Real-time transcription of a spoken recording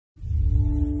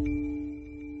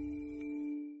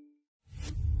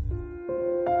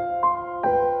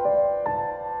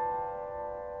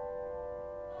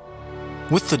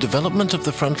With the development of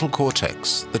the frontal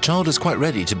cortex, the child is quite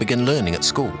ready to begin learning at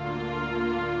school.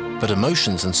 But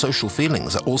emotions and social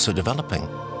feelings are also developing.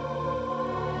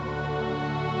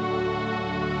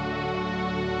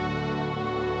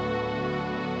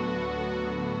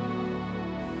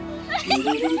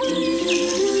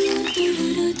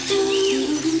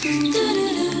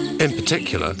 In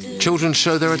particular, children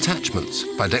show their attachments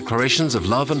by declarations of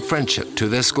love and friendship to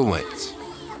their schoolmates.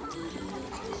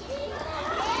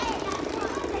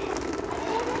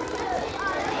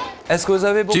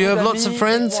 Do you have lots of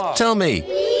friends? Tell me.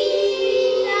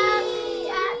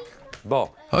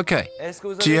 Okay.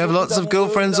 Do you have lots of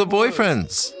girlfriends or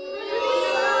boyfriends?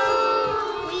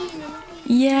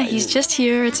 Yeah, he's just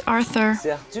here. It's Arthur.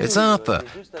 It's Arthur,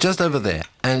 just over there.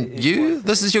 And you?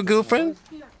 This is your girlfriend?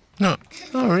 No.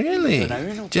 Oh, really?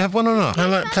 Do you have one or not? I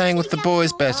like playing with the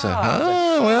boys better.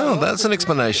 Oh, well, that's an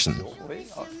explanation.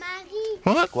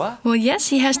 What? Well, yes,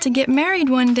 he has to get married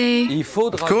one day.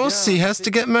 Of course, he has to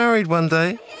get married one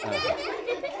day.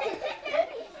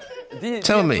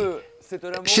 Tell me,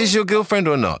 she's your girlfriend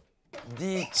or not?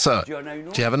 So, do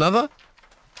you have another?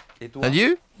 And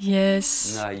you?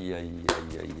 Yes.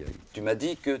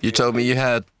 You told me you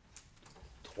had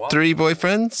 3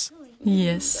 boyfriends?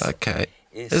 Yes. Okay.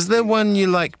 Is there one you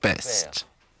like best?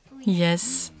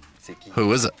 Yes.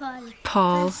 Who is it?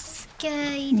 Paul.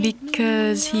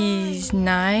 Because he's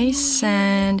nice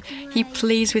and he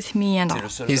plays with me and all.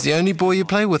 He's the only boy you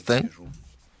play with then?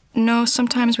 No,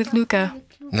 sometimes with Luca.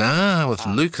 Ah, with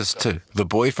Lucas too. The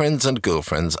boyfriends and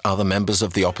girlfriends are the members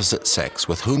of the opposite sex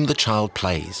with whom the child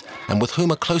plays and with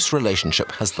whom a close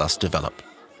relationship has thus developed.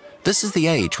 This is the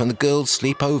age when the girls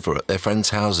sleep over at their friends'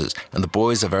 houses and the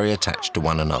boys are very attached to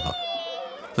one another.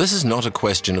 This is not a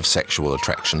question of sexual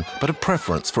attraction, but a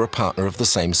preference for a partner of the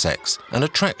same sex, an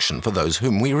attraction for those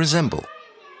whom we resemble.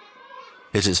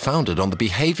 It is founded on the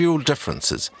behavioral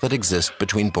differences that exist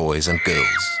between boys and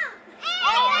girls.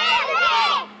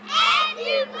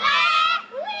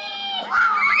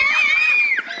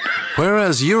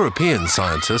 Whereas European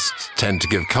scientists tend to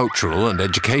give cultural and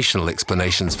educational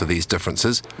explanations for these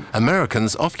differences,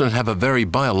 Americans often have a very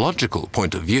biological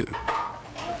point of view.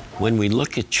 When we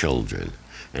look at children,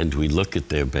 and we look at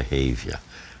their behavior,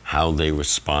 how they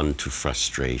respond to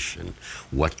frustration,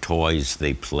 what toys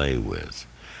they play with,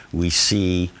 we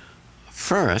see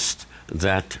first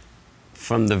that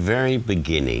from the very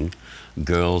beginning,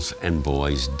 girls and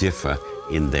boys differ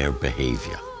in their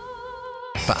behavior.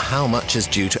 But how much is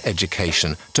due to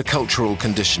education, to cultural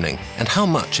conditioning, and how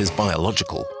much is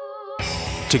biological?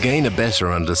 To gain a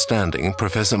better understanding,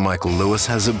 Professor Michael Lewis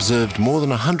has observed more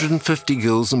than 150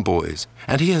 girls and boys,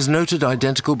 and he has noted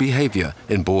identical behavior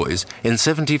in boys in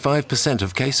 75%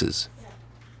 of cases.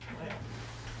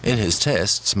 In his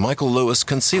tests, Michael Lewis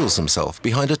conceals himself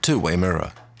behind a two-way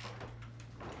mirror.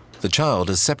 The child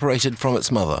is separated from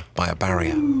its mother by a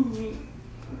barrier.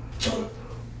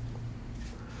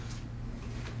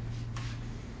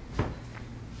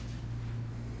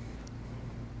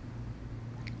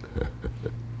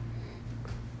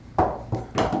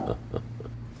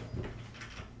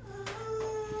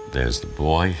 There's the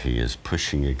boy. He is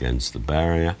pushing against the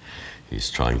barrier. He's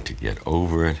trying to get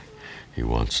over it. He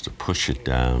wants to push it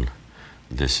down.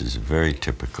 This is very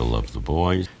typical of the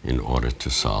boys in order to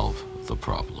solve the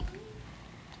problem.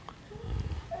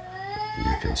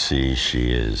 You can see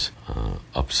she is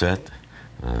upset.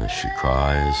 She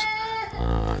cries,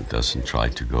 doesn't try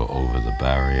to go over the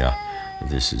barrier.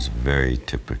 This is very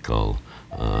typical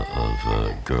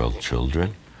of girl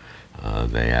children.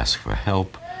 They ask for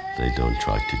help. They don't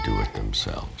try to do it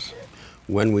themselves.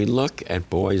 When we look at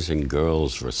boys and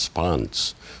girls'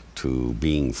 response to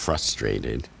being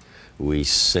frustrated, we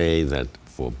say that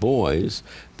for boys,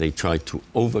 they try to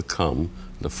overcome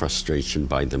the frustration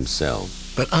by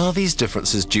themselves. But are these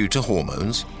differences due to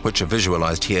hormones, which are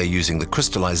visualized here using the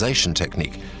crystallization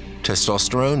technique,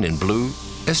 testosterone in blue,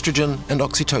 estrogen and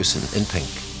oxytocin in pink?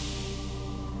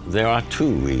 There are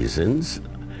 2 reasons,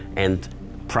 and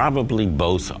probably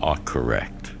both are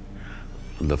correct.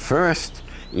 The first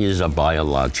is a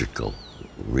biological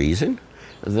reason.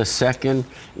 The second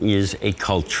is a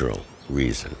cultural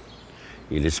reason.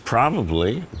 It is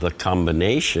probably the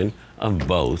combination of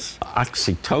both.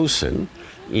 Oxytocin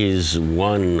is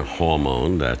one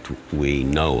hormone that we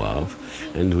know of,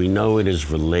 and we know it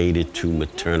is related to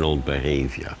maternal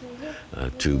behavior,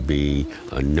 to be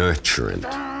nurturant.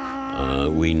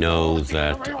 We know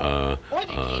that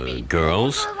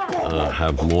girls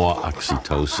have more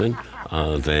oxytocin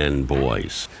than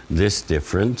boys. This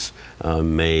difference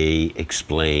may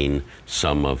explain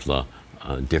some of the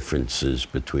differences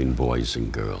between boys and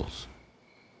girls.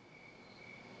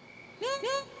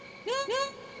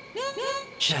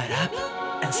 Shut up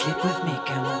and sleep with me,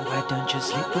 come on. Why don't you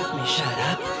sleep with me? Shut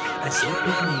up and sleep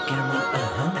with me, come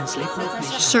on. And sleep with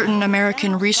me. Certain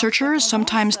American researchers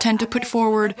sometimes tend to put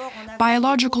forward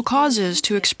biological causes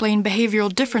to explain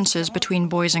behavioral differences between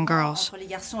boys and girls.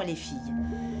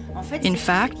 In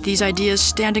fact, these ideas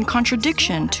stand in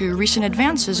contradiction to recent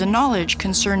advances in knowledge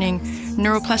concerning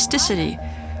neuroplasticity,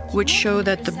 which show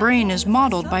that the brain is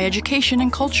modeled by education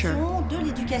and culture.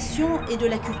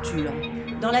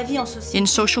 In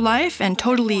social life, and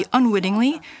totally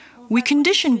unwittingly, we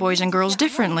condition boys and girls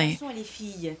differently.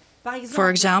 For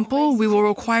example, we will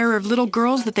require of little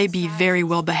girls that they be very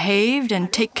well behaved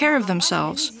and take care of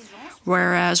themselves,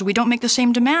 whereas we don't make the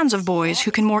same demands of boys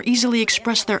who can more easily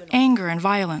express their anger and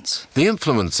violence. The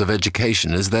influence of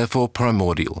education is therefore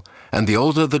primordial, and the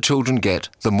older the children get,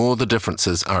 the more the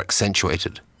differences are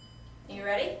accentuated. Are you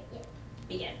ready?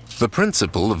 Begin. The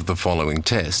principle of the following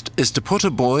test is to put a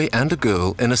boy and a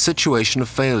girl in a situation of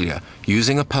failure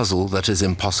using a puzzle that is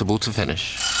impossible to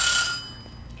finish.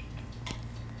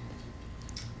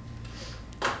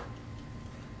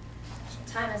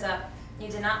 Time is up. You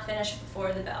did not finish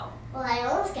before the bell. Well, I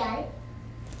almost got it.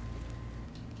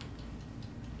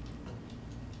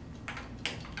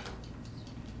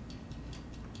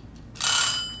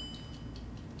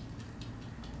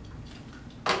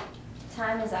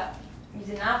 Time is up. You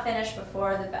did not finish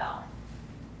before the bell.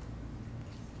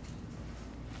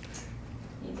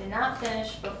 You did not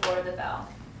finish before the bell.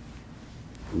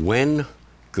 When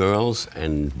girls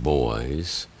and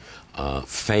boys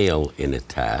fail in a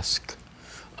task,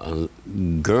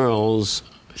 girls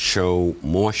show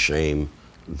more shame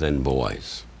than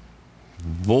boys.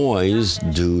 Boys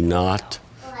do not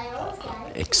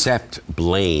accept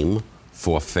blame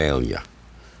for failure.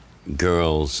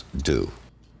 Girls do.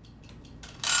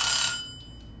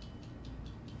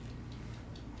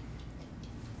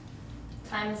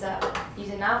 Time is up. You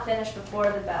did not finish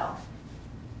before the bell.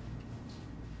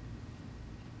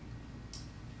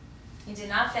 You did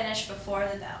not finish before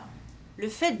the bell.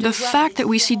 The fact that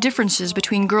we see differences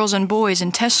between girls and boys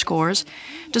in test scores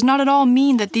does not at all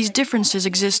mean that these differences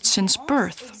exist since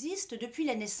birth,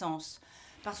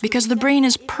 because the brain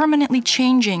is permanently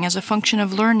changing as a function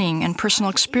of learning and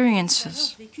personal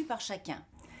experiences.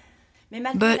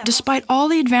 But despite all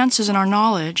the advances in our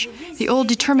knowledge, the old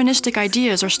deterministic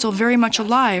ideas are still very much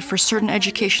alive for certain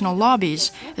educational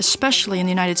lobbies, especially in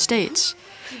the United States,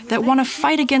 that want to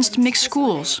fight against mixed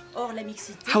schools.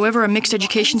 However, a mixed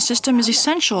education system is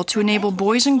essential to enable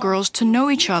boys and girls to know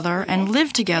each other and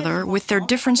live together with their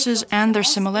differences and their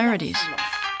similarities.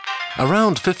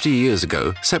 Around 50 years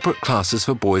ago, separate classes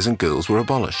for boys and girls were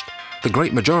abolished. The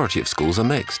great majority of schools are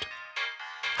mixed.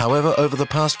 However, over the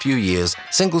past few years,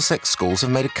 single-sex schools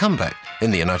have made a comeback in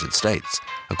the United States.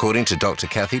 According to Dr.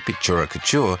 Kathy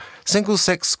Pichura-Couture,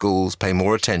 single-sex schools pay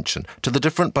more attention to the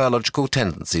different biological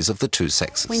tendencies of the two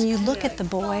sexes. When you look at the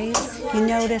boys, you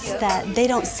notice that they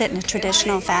don't sit in a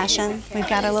traditional fashion. We've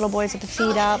got our little boys with the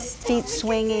feet up, feet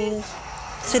swinging,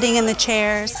 sitting in the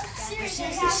chairs.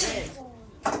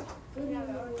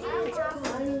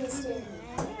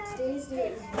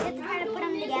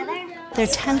 There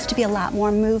tends to be a lot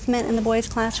more movement in the boys'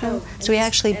 classroom, so we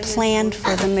actually planned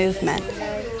for the movement.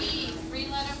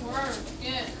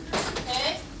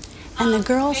 And the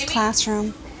girls'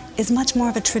 classroom is much more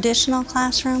of a traditional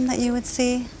classroom that you would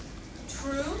see.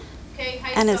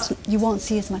 And you won't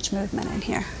see as much movement in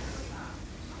here.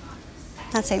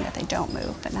 Not saying that they don't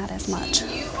move, but not as much.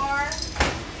 Is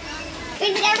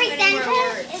it every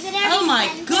sentence? Is it every Oh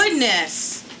my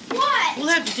goodness! What? We'll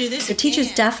have to do this The again.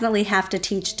 teachers definitely have to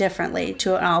teach differently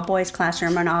to an all-boys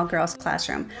classroom or an all-girls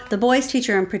classroom. The boys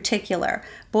teacher in particular.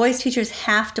 Boys teachers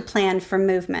have to plan for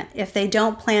movement. If they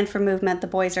don't plan for movement, the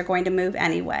boys are going to move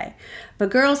anyway. But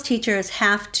girls teachers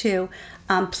have to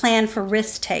plan for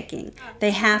risk-taking.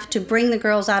 They have to bring the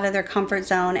girls out of their comfort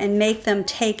zone and make them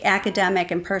take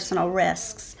academic and personal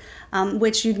risks,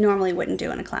 which you normally wouldn't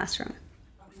do in a classroom.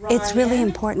 It's really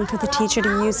important for the teacher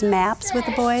to use maps with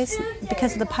the boys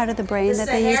because of the part of the brain that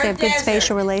they use. They have good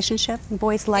spatial relationship.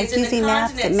 Boys like using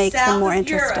maps. It makes them more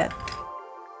interested.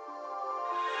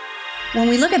 When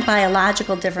we look at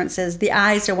biological differences, the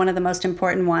eyes are one of the most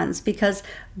important ones because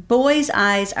boys'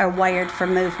 eyes are wired for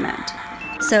movement.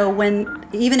 So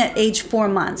even at age 4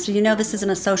 months, you know this isn't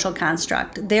a social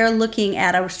construct, they're looking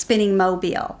at a spinning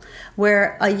mobile,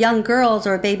 where a young girls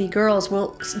or baby girls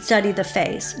will study the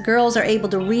face. Girls are able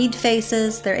to read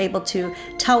faces, they're able to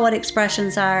tell what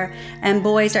expressions are, and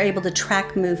boys are able to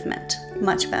track movement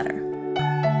much better.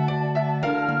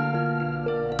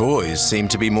 Boys seem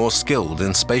to be more skilled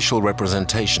in spatial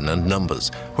representation and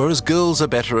numbers, whereas girls are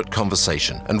better at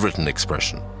conversation and written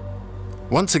expression.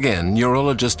 Once again,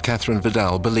 neurologist Catherine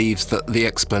Vidal believes that the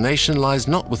explanation lies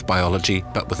not with biology,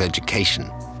 but with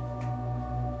education.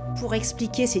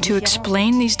 To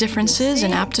explain these differences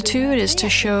in aptitude is to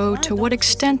show to what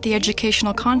extent the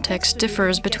educational context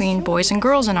differs between boys and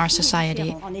girls in our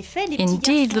society.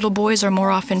 Indeed, little boys are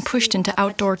more often pushed into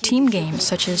outdoor team games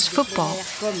such as football.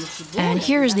 And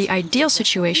here is the ideal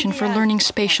situation for learning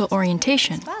spatial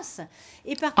orientation.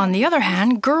 On the other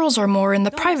hand, girls are more in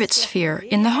the private sphere,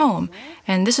 in the home,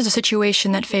 and this is a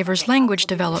situation that favors language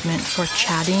development for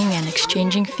chatting and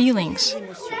exchanging feelings.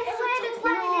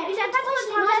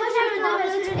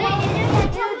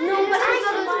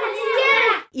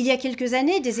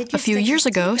 A few years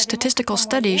ago, statistical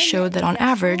studies showed that on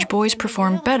average, boys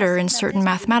performed better in certain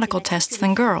mathematical tests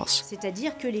than girls.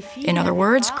 In other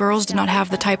words, girls did not have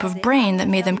the type of brain that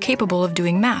made them capable of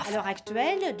doing math.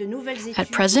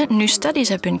 At present, new studies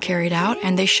have been carried out,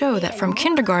 and they show that from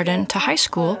kindergarten to high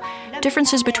school,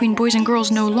 differences between boys and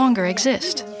girls no longer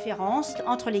exist.